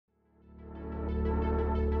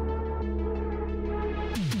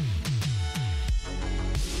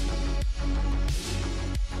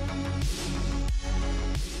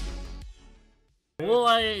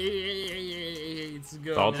Let's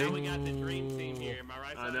go. Salty? Now we got the dream team here. Am I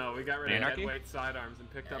right? I know, we got rid of heavyweight sidearms and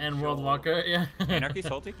picked up and World Walker, yeah. Anarchy,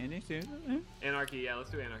 salty? Anarchy, yeah,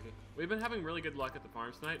 let's do Anarchy. We've been having really good luck at the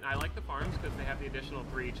farms tonight, and I like the farms because they have the additional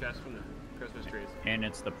 3 chests from the Christmas trees. And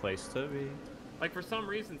it's the place to be. Like, for some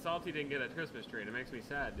reason, Salty didn't get a Christmas tree, and it makes me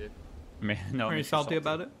sad, dude. Man, no, Are you salty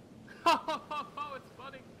about it? Oh, it's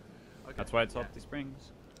funny. Okay, that's why it's Salty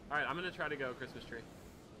Springs. Alright, I'm gonna try to go Christmas tree.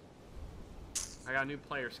 I got a new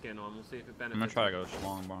player skin on, we'll see if it benefits. I'm gonna try to go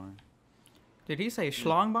Schlong Barn. Did he say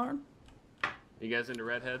Schlong Barn? You guys into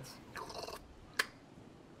redheads?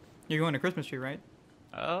 You're going to Christmas tree, right?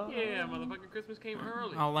 Oh. Yeah, motherfucking Christmas came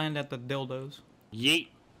early. I'll land at the dildos. Yeet.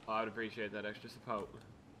 Oh, I'd appreciate that extra support.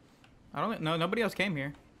 I don't know. Nobody else came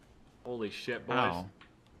here. Holy shit, boys. Ow.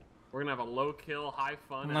 We're gonna have a low kill, high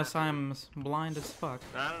fun. Unless I'm blind as fuck.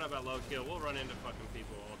 I don't know about low kill. We'll run into fucking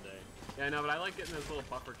people all day. Yeah, I know, but I like getting those little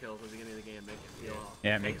buffer kills at the beginning of the game. Make it feel.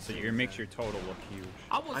 Yeah, it makes your total look huge.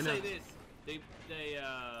 I will say this.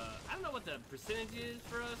 I don't know what the percentage is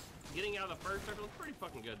for us. Getting out of the first circle is pretty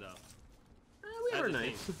fucking good, though. We were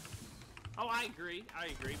nice. Oh, I agree.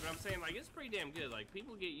 But I'm saying, like, it's pretty damn good. Like,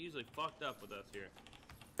 people get usually fucked up with us here.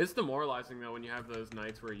 It's demoralizing, though, when you have those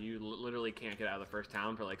nights where you literally can't get out of the first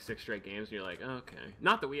town for, like, 6 straight games, and you're like, okay.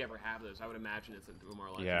 Not that we ever have those. I would imagine it's a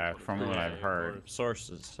demoralizing. Yeah, from what I've heard.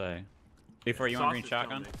 Sources say. Before you want green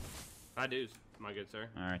shotgun? I do, my good sir.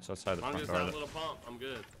 Alright, so outside the front door. front door. As long as it's not a little pump, I'm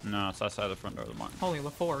good. No, it's outside the front door of the barn. Holy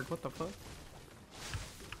LaForge, what the fuck?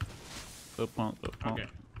 The pump. Okay.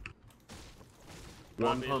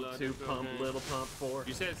 1 pump, 2 pump, little pump, 4.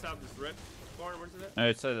 You said it's south this red barn, where's it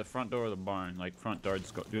It said the front door of the barn, like front door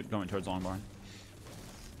going towards Long Barn.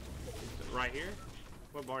 Right here?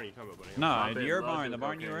 What barn are you talking about, buddy? No, your barn, the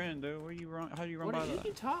barn you were in, dude. Where you run? How do you run by that? What are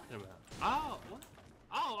you talking about? Oh, what?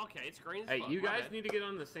 Oh, okay, it's green as Hey, fuck. you guys need to get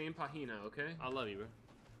on the same pahina, okay? I love you, bro.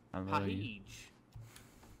 I love you. Pahige.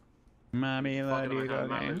 Mommy, love you,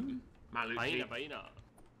 my loot G. Pahina.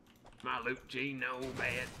 My loot G, no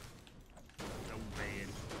bad. No bad.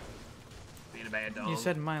 Being a bad dog. You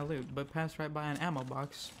said my loot, but passed right by an ammo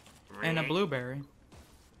box. And a blueberry.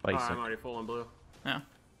 Oh, I'm already full on blue. Yeah.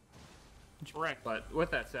 Correct. But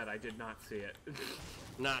with that said, I did not see it.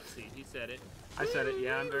 Not see, he said it. I said it,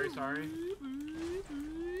 yeah, I'm very sorry.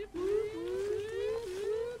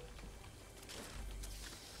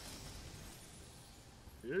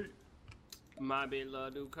 My bitch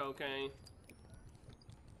love do cocaine.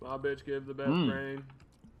 My bitch give the best brain.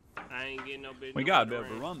 I ain't getting no bitch. We got a bit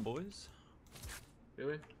of a run, boys. Do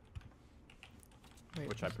we? Wait,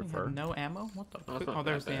 which I prefer. No ammo? What the fuck? not Oh,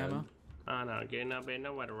 there's that the bad. ammo. I know, getting no bitch,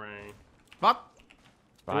 no weather rain. Fuck!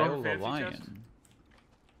 Viola fancy Lion. chest?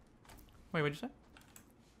 Wait, what'd you say?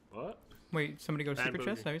 What? Wait, somebody go Bad secret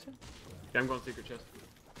booty. chest? Is that what you said? Yeah, I'm going secret chest.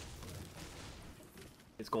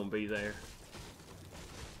 It's gonna be there.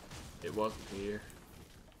 It wasn't here.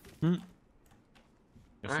 Guess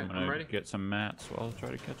Alright, I'm gonna I'm ready. get some mats while I'll try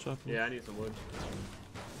to catch up. Yeah, I need some wood.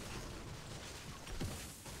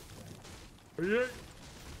 Yeah.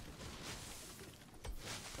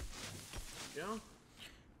 Yeah.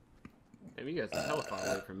 Damn, you guys are hella far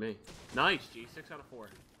away from me. Nice, G. 6 out of 4.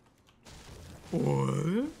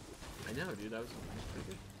 What? I know, dude. That was pretty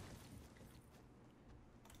good.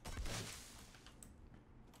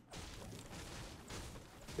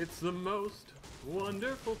 It's the most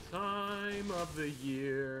wonderful time of the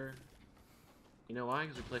year. You know why?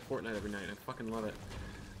 Because we play Fortnite every night. I fucking love it.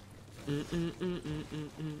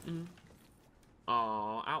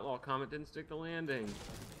 Aw, Outlaw Comet didn't stick the landing.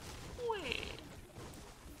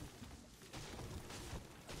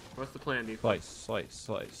 What's the plan, D4?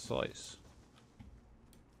 Slice.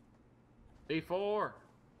 D4!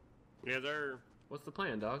 Yeah, they're. What's the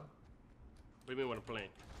plan, dog? What do you mean, what a plane?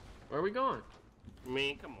 Where are we going?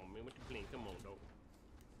 Man, come on, man. What the plane? Come on, dope.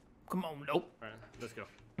 Come on, nope. Alright, let's go.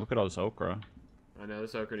 Look at all this okra. I know,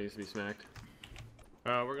 this okra needs to be smacked.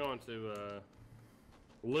 We're going to,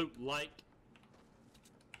 Loot Lake.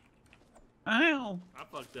 Ow! I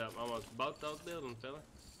fucked up almost both those buildings, fella.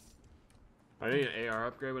 I need an AR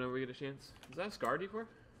upgrade whenever we get a chance. Is that a Scar D4?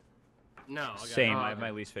 No, I got Same, I have okay.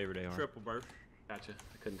 my least favorite AR. triple burst. Gotcha.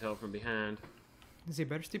 I couldn't tell from behind. Is he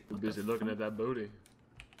better, Steve? Too busy looking at that booty.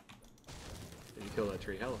 And you kill that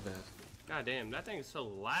tree hella fast. God damn, that thing is so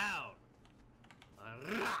loud.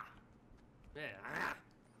 Yeah.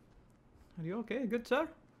 Are you okay? Good, sir?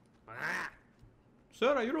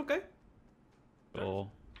 Sir, are you okay?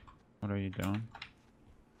 Cool. What are you doing?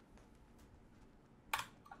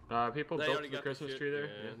 People They built already the got Christmas shit. tree there.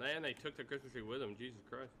 Yeah. And they took the Christmas tree with them. Jesus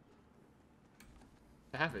Christ.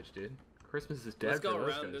 Savage, dude. Christmas is dead. Let's go for those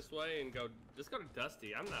around guys. this way and go. Let's go to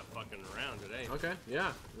Dusty. I'm not fucking around today. Okay,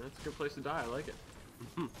 yeah, that's a good place to die. I like it.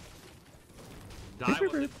 Die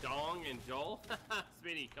with the Dong and Joel.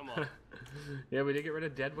 Speedy, come on. Yeah, we did get rid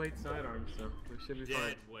of dead weight sidearms, so we should be fine.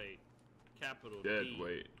 Dead weight. Capital Dead D.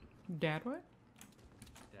 weight. Dad, what?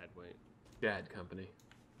 Dead weight. Dad company.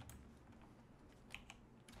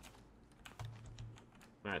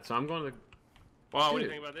 Alright, so I'm going to the... Wow, what do you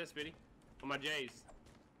Dude. think about this, Speedy? On my J's.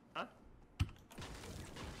 Huh?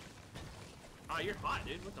 Oh, you're hot,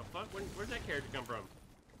 dude. What the fuck? Where's that character come from?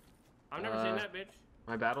 I've never seen that bitch.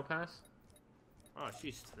 My battle pass? Oh,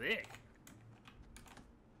 she's thick.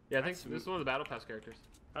 Yeah, I think That's this is one of the battle pass characters.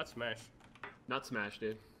 That's Smash. Not Smash,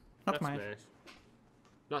 dude. Not That's mine. Smash.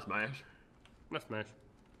 Not Smash. That's Smash.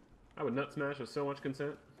 I would nut smash with so much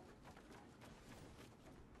consent.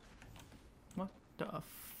 What the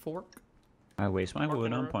fork? I waste my Mark wood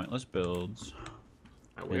in a on row. pointless builds.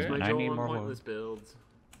 I waste Yeah, my I Joel need on more wood. pointless builds.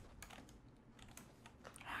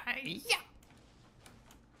 Hi-ya!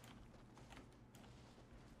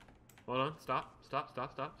 Hold on, stop.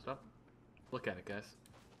 Look at it, guys.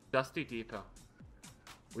 Dusty Depot.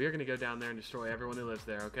 We are gonna go down there and destroy everyone who lives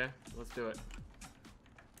there, okay? Let's do it.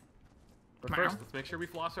 But Meow. first, let's make sure we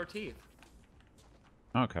floss our teeth.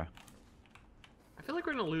 Okay. I feel like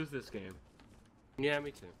we're gonna lose this game. Yeah,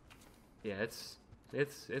 me too. Yeah, it's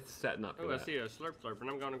setting up for Oh, I that. see a slurp slurp, and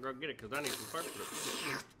I'm gonna go get it because I need some slurp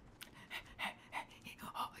slurp.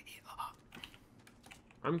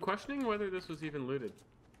 I'm questioning whether this was even looted.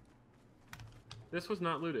 This was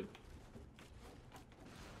not looted.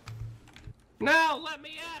 No, let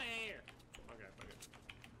me out of here. Okay, fuck it.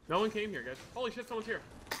 No one came here, guys. Holy shit, someone's here.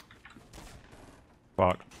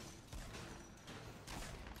 Fuck.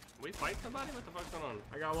 We fight somebody? What the fuck's going on?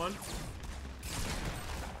 I got one.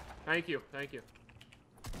 Thank you, thank you.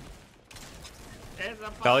 There's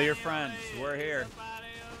a Tell your body friends, over here. we're here. There's a body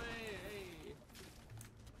over here.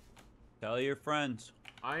 Tell your friends.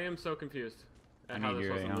 I am so confused I at how need this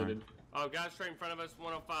your wasn't AR. looted. Oh, guys straight in front of us,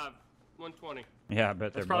 105, 120. Yeah, I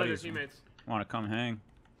bet That's their probably their buddies teammates. want to come hang.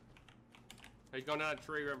 He's going down a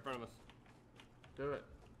tree right in front of us. Do it.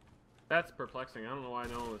 That's perplexing. I don't know why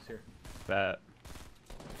no one was here. Bet.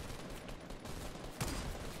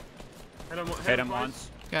 Hit Hit him twice. once.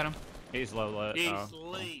 Got him. He's low lit. He's Oh.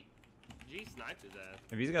 sleep. G sniped his ass.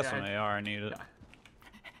 If he's got Yeah, some AR, I need it. Yeah.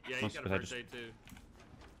 Yeah, he's Must got a have first just- aid too.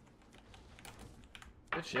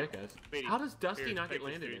 Good shit, guys. Speedy, How does Dusty here, not take get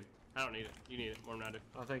this, landed dude. in? I don't need it. You need it more than I do.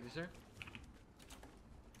 Oh, thank you, sir.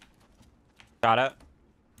 Got it.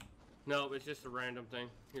 No, it's just a random thing.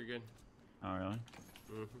 You're good. Oh, really?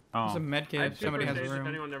 Mm-hmm. There's Oh. a med I kit have if two somebody first has aids a if room.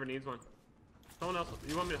 anyone never needs one. Someone else.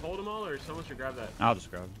 You want me to hold them all, or someone should grab that? I'll just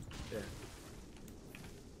grab it. Yeah.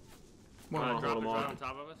 Well, I'll Drop hold it them all. right on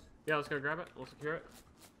top of us. Yeah, let's go grab it. We'll secure it.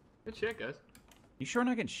 Good shit, guys. You sure we're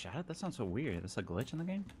not getting shot at? That sounds so weird. That's a glitch in the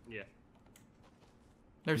game? Yeah.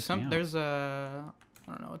 there's Yeah. there's a,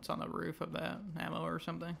 I don't know, it's on the roof of that ammo or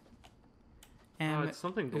something. It's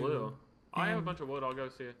something blue. I have a bunch of wood. I'll go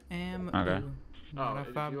see it. Ammo. Okay. Not Oh, if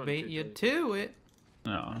if I you want bait to, you please. to it.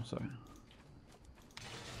 No, I'm sorry.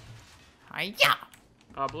 Hi-ya!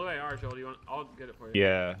 Blue AR, Joel. Do you want? I'll get it for you.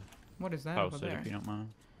 Yeah. What is that Post over it there? if you don't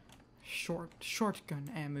mind. Shotgun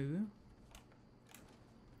ammo.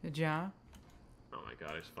 Ja. Oh my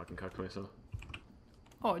god, I just fucking cucked myself.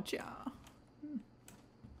 Oh, ja.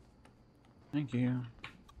 Thank you.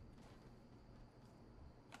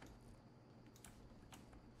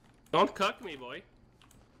 Don't cuck me, boy.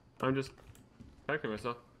 I'm just cucking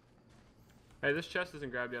myself. Hey, this chest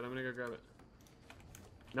isn't grabbed yet. I'm gonna go grab it.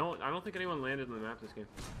 No, I don't think anyone landed on the map this game.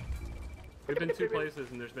 We've been two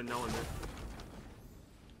places and there's been no one there.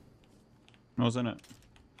 What was in it?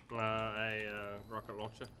 A rocket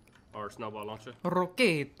launcher or snowball launcher.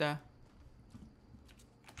 Roqueta.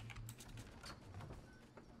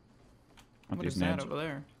 Want What these is that nades? over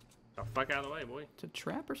there? The fuck out of the way, boy. It's a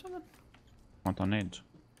trap or something? Want the nades?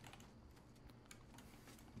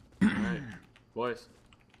 Alright, boys.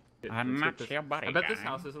 I'm Let's not get this- your buddy I bet this guy.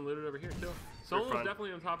 house isn't looted over here too. Someone was fine.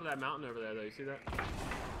 definitely on top of that mountain over there though. You see that?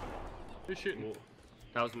 Who's shooting? Whoa.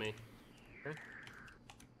 That was me. Okay.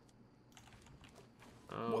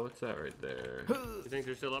 Oh, what's that right there? You think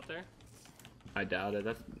they're still up there? I doubt it.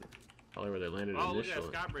 That's probably where they landed Oh, look at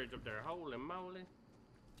initially. that sky bridge up there. Holy moly.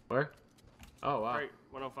 Where? Oh wow. Right,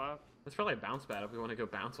 105. That's probably a bounce pad if we want to go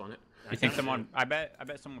bounce on it. You think someone? I bet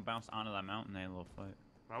someone bounced onto that mountain. They had a little fight.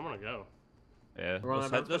 I want to go. Yeah. We're on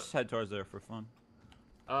that mountain? Let's head towards there for fun.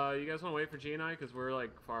 You guys want to wait for G and I because we're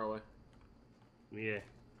like far away. Yeah.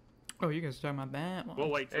 Oh, you guys are talking about that one. We'll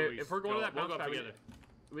wait till Hey, we if we're going to that we'll bounce go pad, together.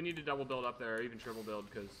 we need to double build up there or even triple build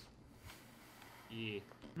because Yeah.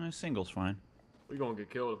 Single's fine. We gonna get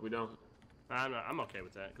killed if we don't. I'm okay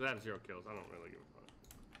with that, because I have 0 kills. I don't really give a fuck.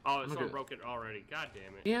 Oh, someone broke it already. God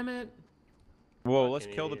damn it. Damn it. Whoa, let's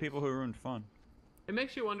Fucking kill the idiots. people who ruined fun. It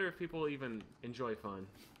makes you wonder if people even enjoy fun.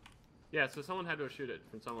 Yeah, so someone had to shoot it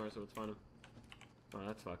from somewhere, so it's fun. Oh,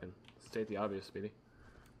 that's fucking... State the obvious, Speedy.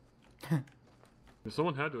 If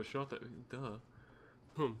someone had to have shot that... Duh.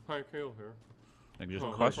 I kill her. Like, just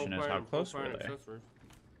the question is, how close were they?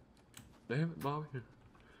 Damn it, Bobby.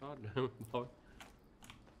 God damn it, Bobby.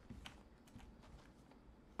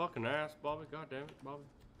 Fucking ass, Bobby. God damn it, Bobby.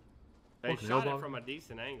 They Fucking shot hell, it from a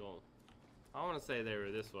decent angle. I want to say they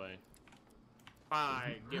were this way.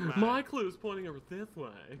 I get My clue's pointing over this way.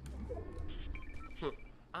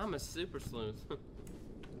 I'm a super sleuth.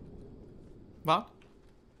 What?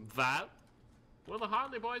 That? Will the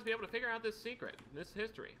Hartley boys be able to figure out this secret, this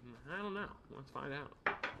history? I don't know. Let's find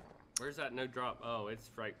out. Where's that no drop? Oh, it's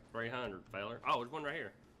right 300, feller. Oh, there's one right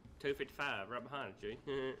here. 255, right behind it,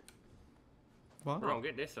 G. What? We're gonna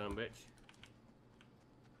get this son, bitch.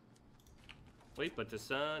 We put the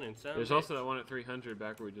sun and sun. There's also that one at 300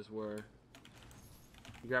 back where we just were.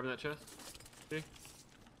 You grabbing that chest? See?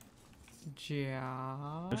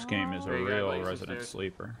 Yeah. This game is a There you go, real like, resident upstairs.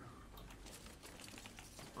 sleeper.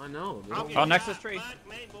 I know. Dude. Oh, next to this tree. Fuck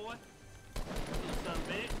me, boy. You son of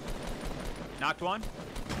a bitch. Knocked one.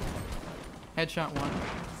 Headshot one.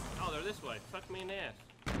 Oh, they're this way. Fuck me in the ass.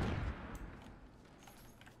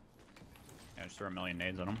 Yeah, just throw a million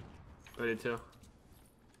nades on them. I did too.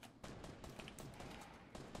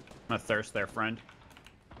 I'm gonna thirst their friend.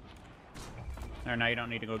 There, now you don't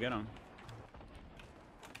need to go get them.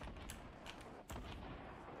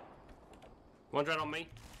 One's right on me.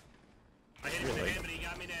 I hit him in the Really? head, but he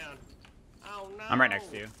got me down. Oh no. I'm right next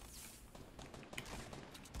to you.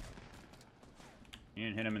 You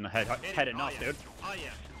didn't hit him in the head, Hit him. enough, Oh, yeah. dude. Oh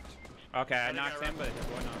yeah. Okay, I think I knocked him, but wrecked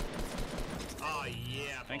it went off. Oh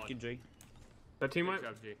yeah. Thank you, G. That team Good wipe?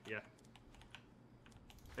 job, G. Yeah.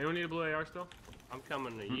 Anyone need a blue AR still? I'm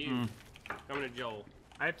coming to you. Coming to Joel.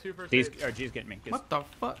 I have 2 first G's, aids. or G's getting me. What the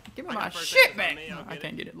fuck? Give me I my got first shit aids on back. me, No, I'll I get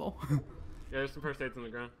can't get it, lol. Yeah, there's some first aids on the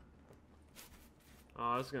ground.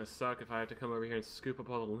 Oh, this is gonna suck if I have to come over here and scoop up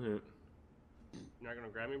all the loot. You're not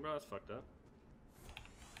gonna grab me, bro? That's fucked up.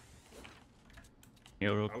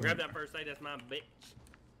 Heal real I'll quick. grab that first aid. That's my bitch.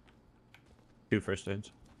 2 first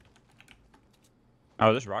aids.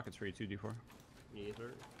 Oh, this rocket's free too, D4. Yes,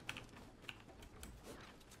 sir.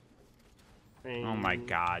 Oh my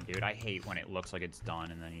god, dude. I hate when it looks like it's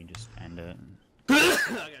done and then you just end it.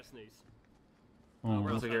 I got sneeze. Oh,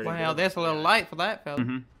 bro. Looks like you're Wow, already that's a little light for that, fella.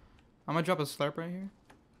 mm-hmm. I'm gonna drop a slurp right here.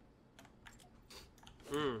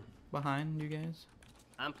 Mm. Behind you guys.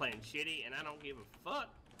 I'm playing shitty and I don't give a fuck.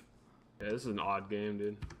 Yeah, this is an odd game,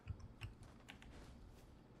 dude.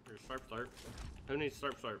 Here's slurp slurp. Who needs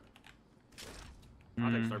slurp slurp?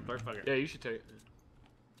 I'll take slurp slurp. Fuck it. Yeah, you should take it.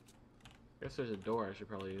 Guess there's a door I should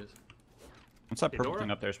probably use. What's that Hey, purple Dora?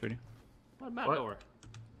 thing up there, Speedy? What about What? door?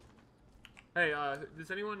 Hey, does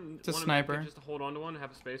anyone It's a want sniper. just to hold on to one and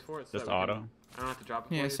have a space for it? So Just that we auto. can- I don't have to drop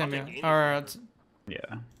it. Yeah, for you? semi. take any Or sniper. it's,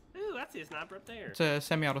 Yeah. Ooh, I see a sniper up there. it's a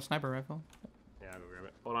semi-auto sniper rifle. Yeah, I'll go grab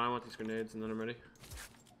it. Hold on, I want these grenades and then I'm ready.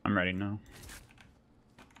 I'm ready now.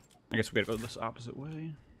 I guess we gotta go this opposite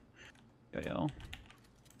way. Yeah.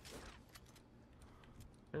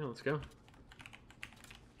 Yeah, let's go.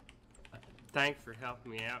 Thanks for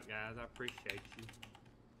helping me out, guys. I appreciate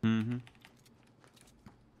you. Mm-hmm.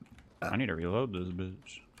 I need to reload this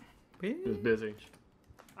bitch. It was busy.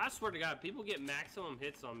 I swear to God, people get maximum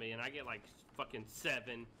hits on me, and I get like fucking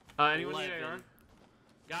 7. Anyone need 11. AR?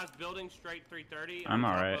 Guys building straight 330. I'm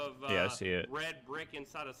on top alright. of, Yeah, I see it. Red brick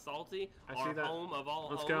inside of Salty. I our see that. home of all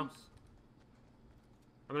Let's homes. go.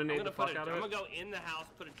 I'm gonna I'm nade gonna the fuck out I'm of gonna it. go in the house,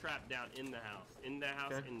 put a trap down in the house, in the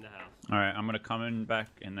house, Okay. in the house. Alright, I'm gonna come in back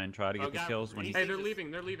and then try to get the God, kills when he you... Hey, sees they're us.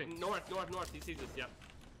 leaving. They're leaving. North. He sees us. Yep.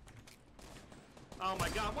 Oh my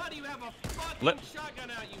God! Why do you have a fucking Let- shotgun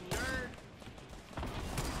out, you nerd?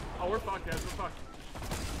 Oh, we're fucked, guys. We're fucked.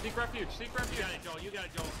 Seek refuge. Seek You refuge. got it, Joel. You got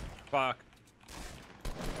it, Joel. Fuck.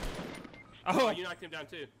 Oh, Oh, you knocked him down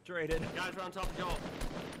too. traded. Guys are on top of Joel.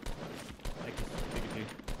 Thank you.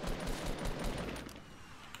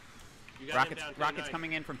 You got Rockets, him down too, rockets nice.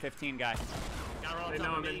 coming in from 15, guy. Guy right on They top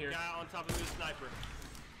know of I'm in me. here. Guy on top of me with sniper.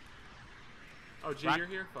 Oh, G, Rock- you're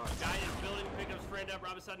here? Fuck. Guy is building, picking his friend up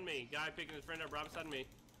right beside me. Guy picking his friend up right beside me.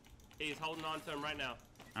 He's holding on to him right now.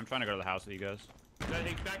 I'm trying to go to the house with you guys. Good,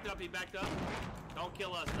 he backed up. He backed up. Don't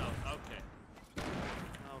kill us though. Okay.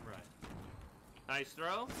 All right. Nice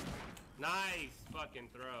throw. Nice fucking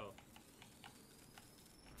throw.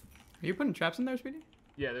 Are you putting traps in there, Speedy?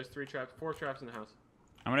 Yeah, there's 4 traps in the house.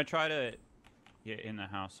 I'm gonna try to get in the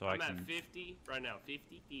house so I'm I at can. 50 right now.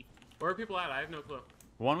 50. Where are people at? I have no clue.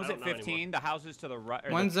 One was I at don't know 15. anymore. The houses to the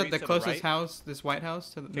right. One's at the closest right, house, this white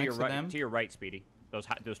house, to the, To your next right. to them. To your right, Speedy.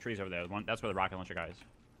 Those trees over there. One. That's where the rocket launcher guy is.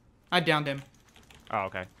 I downed him. Oh,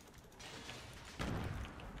 okay.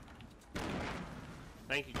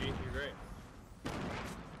 Thank you, G. You're great.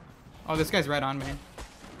 Oh, this guy's right on me.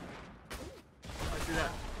 I see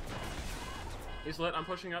that. He's lit. I'm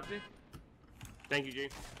pushing up, G. Thank you, G.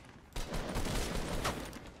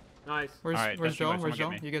 Nice. Where's All right, where's that's too Joel? much. Where's Joel?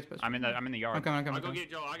 Someone get me. You guys push. I'm in the yard. I'm coming. I'll go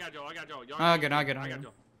get Joel. I got Joel. Y'all I'll get get him, I'll get him, I I'll got get him.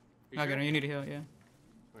 Joel. I got it. You need to heal, yeah.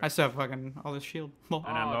 I still have fucking all this shield. Well,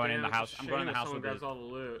 And I'm going in the damn, house. it's a I'm going in the shame if house someone with grabs the all the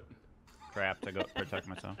loot. crap to go protect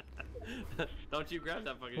myself. Don't you grab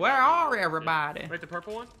that fucking where shotgun. are everybody? Wait, the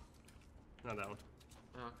purple one? Not that one.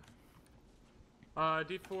 Oh,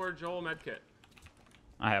 okay. D4 Joel medkit.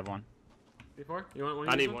 I have one. D4? You want one?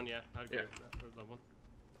 I of these need ones? one, yeah. I'd Yeah. grab that one.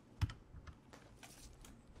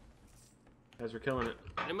 Guys, we're killing it.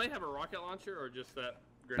 It might have a rocket launcher or just that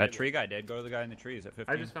grenade. That tree guy did. Go to the guy in the trees at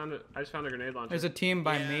 15. I just found a grenade launcher. There's a team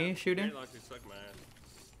by Yeah, me shooting. grenade launchers suck my ass.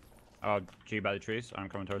 Oh, G by the trees. I'm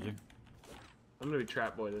coming towards you. I'm gonna be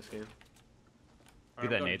trap boy this game. Get I'm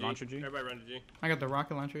that going nade G. launcher, G? Everybody run to G. I got the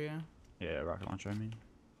rocket launcher, yeah. Yeah, rocket launcher. I mean.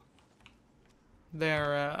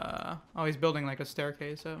 They're, oh, he's building like a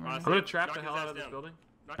staircase up. I I'm see. gonna trap Knock the his hell ass out of this down. building.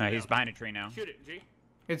 Knock him He's down. behind a tree now. Shoot it, G.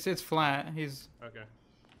 It's flat. He's Okay.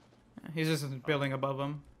 just building above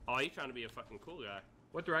him. Oh, he's trying to be a fucking cool guy.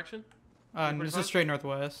 What direction? This 45? is straight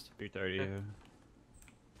northwest. 330. Okay.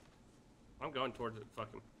 I'm going towards it.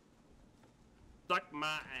 Fucking. Suck my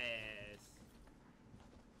ass.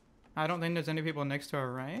 I don't think there's any people next to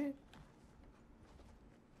our right.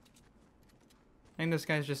 I think this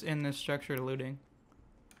guy's just in this structure looting.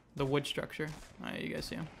 The wood structure. Alright, you guys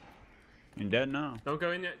see him. You dead now? Don't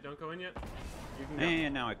go in yet. Don't go in yet. You can go.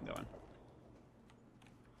 And now I can go in.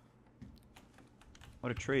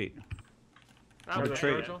 What a treat. I Where's was the that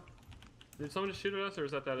tree? dead. Virgil? Did someone just shoot at us, or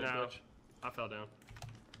is that No. glitch? I fell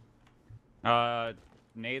down.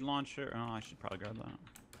 Nade launcher. Oh, I should probably grab that.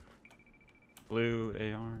 Blue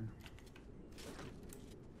AR.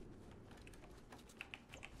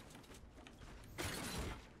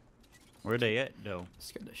 Where they at, though?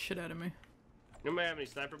 Scared the shit out of me. Anybody have any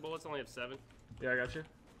sniper bullets? I only have 7. Yeah, I got you.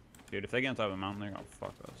 Dude, if they get on top of a mountain, they're gonna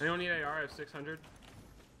fuck us. Anyone need AR? I have 600.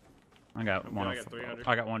 I got Okay, one. I got 300.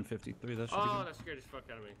 I got 153. That should be Oh, good. that scared the fuck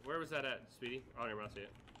out of me. Where was that at, Speedy? I don't even see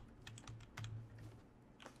it.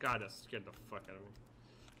 God, that scared the fuck out of me.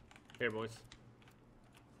 Here, boys.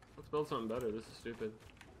 Let's build something better. This is stupid.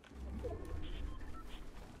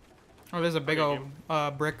 Oh, there's a big Okay,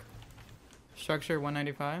 old brick structure,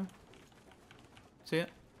 195. See it?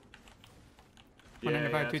 Yeah,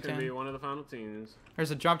 195, it's gonna 210. be one of the final teams.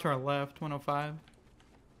 There's a drop to our left, 105.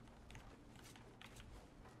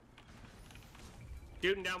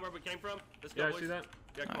 Shooting down where we came from. Let's go, Yeah, I boys. see that.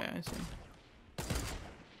 Yeah, Oh come yeah, I see.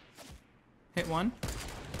 Hit one.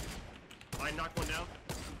 on. I knocked one down.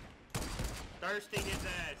 Thirsting his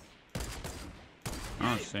ass.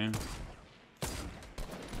 I don't see him.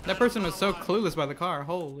 That person was so clueless by the car.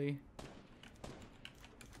 Holy.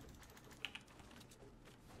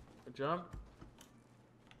 Good job.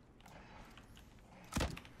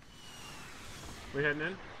 We heading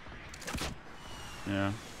in?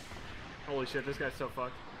 Yeah. Holy shit, this guy's so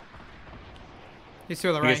fucked. He's to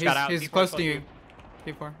the He right. just got out. He's T4 close close to to you.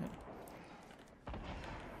 T4. Yeah.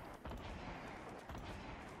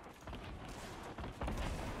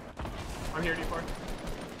 I'm here, D4.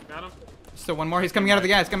 Got him. Still one more. He's coming out of the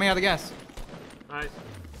gas. Coming out of the gas. Nice.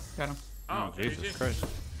 Got him. Oh, Jesus GG. Christ.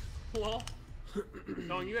 Lol.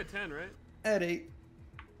 Dong, you had 10, right? At 8.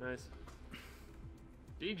 Nice.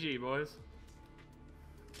 GG, boys.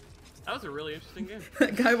 That was a really interesting game.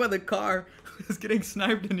 That guy by the car was getting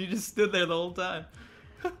sniped and he just stood there the whole time.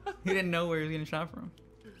 He didn't know where he was getting shot from.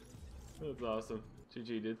 That's awesome.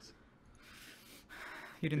 GG, dudes.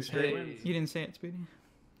 You didn't Two say straight it. wins. You didn't say it, Speedy.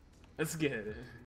 Let's get it.